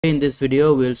In this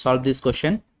video we will solve this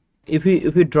question. If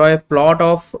we draw a plot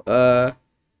of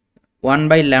 1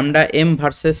 by lambda m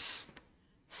versus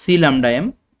c lambda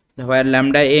m, where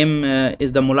lambda m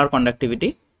is the molar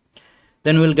conductivity,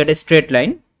 then we will get a straight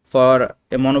line for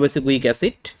a monobasic weak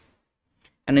acid,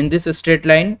 and in this straight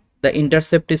line the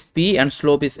intercept is p and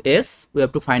slope is s. We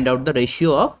have to find out the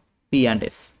ratio of p and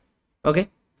s. Okay,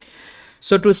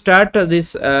 so to start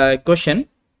this question,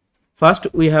 first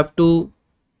we have to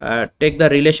take the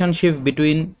relationship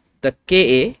between the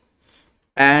Ka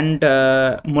and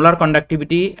molar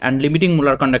conductivity and limiting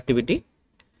molar conductivity.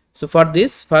 So for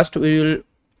this, first we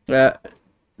will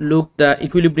look the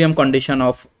equilibrium condition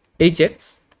of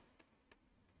Hx.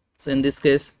 So in this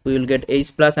case we will get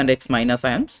H plus and X minus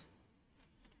ions.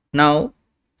 Now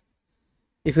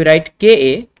if we write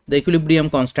Ka, the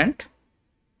equilibrium constant,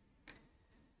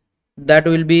 that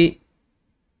will be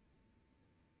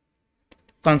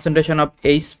concentration of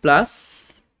H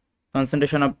plus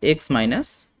concentration of X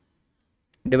minus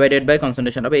divided by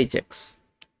concentration of Hx.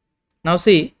 Now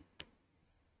see,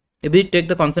 if we take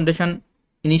the concentration,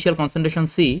 initial concentration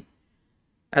C,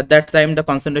 at that time the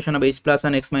concentration of H plus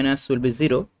and X minus will be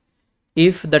 0.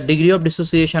 If the degree of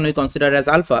dissociation we consider as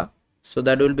alpha, so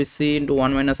that will be C into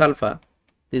 1 minus alpha.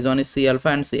 This one is C alpha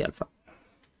and C alpha.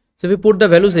 So if we put the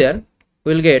values here,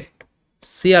 we will get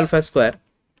C alpha square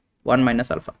 1 minus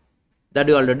alpha. That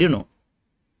you already know.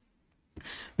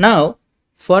 Now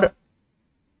for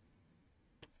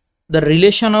the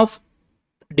relation of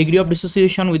degree of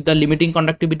dissociation with the limiting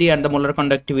conductivity and the molar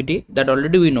conductivity, that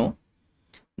already we know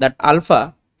that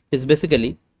alpha is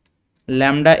basically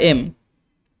lambda m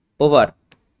over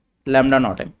lambda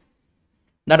naught m.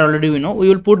 That already we know. We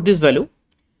will put this value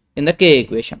in the Ka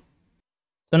equation.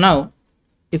 So now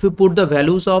if we put the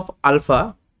values of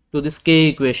alpha to this Ka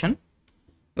equation,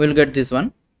 we will get this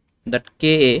one, that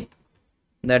Ka,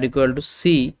 that equal to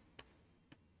C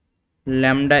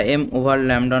lambda m over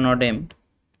lambda naught m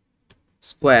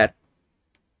square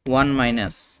 1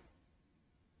 minus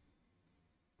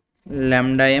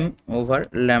lambda m over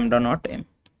lambda naught m.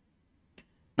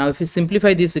 Now if we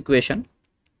simplify this equation,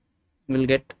 we will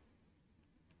get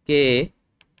Ka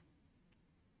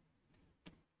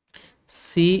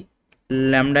C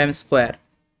lambda m square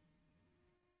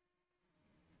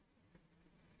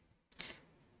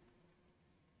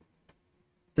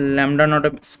lambda naught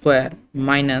m square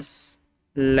minus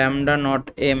lambda naught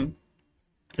m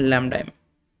lambda m.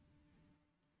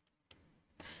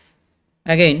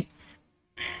 Again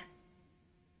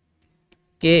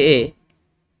Ka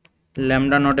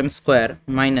lambda naught m square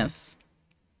minus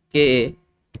Ka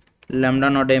lambda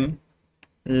naught m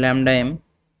lambda m,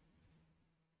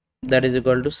 that is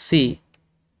equal to C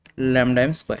lambda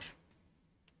m square.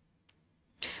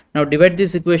 Now divide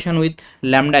this equation with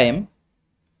lambda m,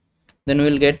 then we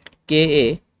will get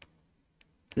Ka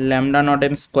lambda naught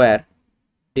m square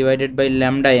divided by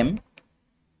lambda m,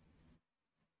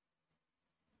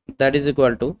 that is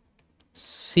equal to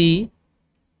C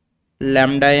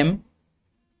lambda m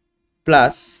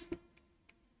plus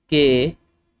Ka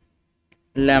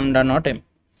lambda naught m.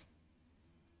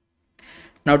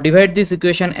 Now divide this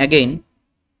equation again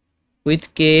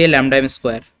with Ka lambda m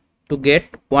square to get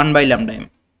 1 by lambda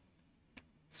m.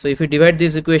 So if we divide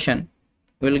this equation,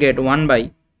 we will get 1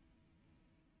 by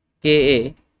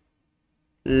Ka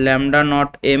lambda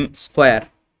naught m square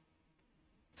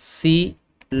C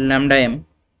lambda m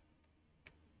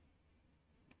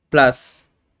plus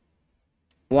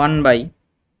 1 by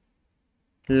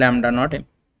lambda naught m.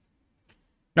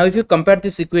 Now if you compare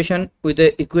this equation with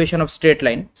the equation of straight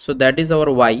line, so that is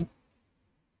our y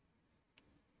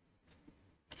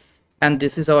and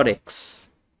this is our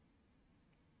x.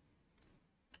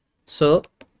 So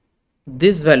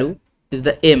this value is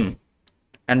the m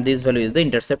and this value is the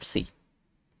intercept C.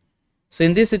 So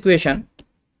in this equation,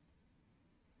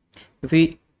 if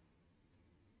we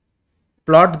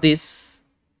plot this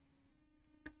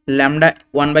lambda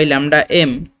 1 by lambda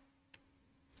m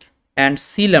and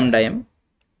C lambda m,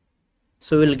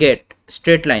 so we will get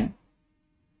straight line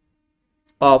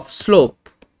of slope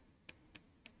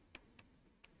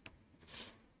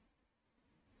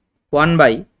 1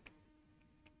 by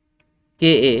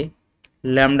Ka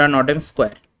lambda naught m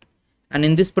square, and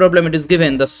in this problem it is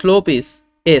given the slope is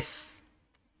s.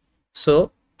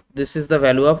 So this is the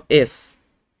value of s,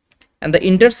 and the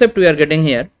intercept we are getting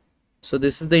here, so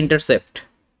this is the intercept.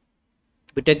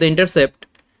 We take the intercept,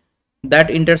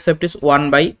 that intercept is 1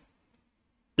 by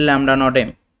lambda naught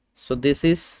m. So this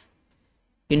is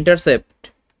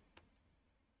intercept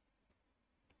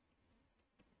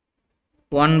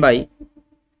 1 by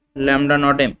lambda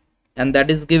naught m, and that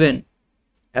is given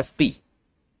as p.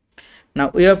 Now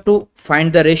we have to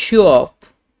find the ratio of,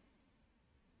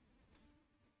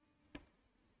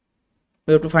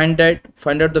 we have to find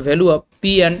out the value of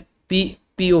P and P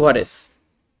over S.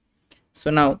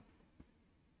 So now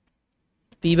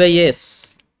P by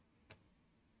S,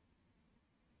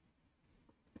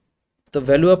 the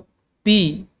value of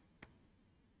P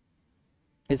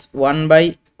is 1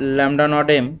 by lambda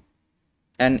naught m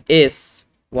and S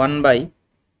 1 by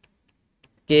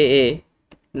Ka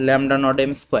lambda naught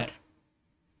m square.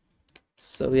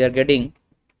 So we are getting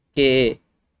Ka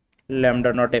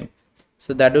lambda naught m.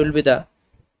 So that will be the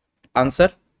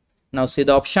answer. Now see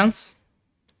the options.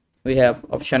 We have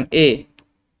option A,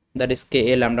 that is Ka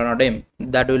lambda naught m.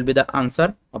 That will be the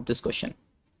answer of this question.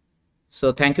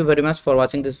 So thank you very much for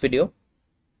watching this video.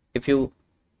 If you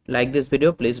like this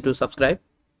video, please do subscribe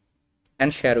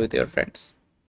and share with your friends.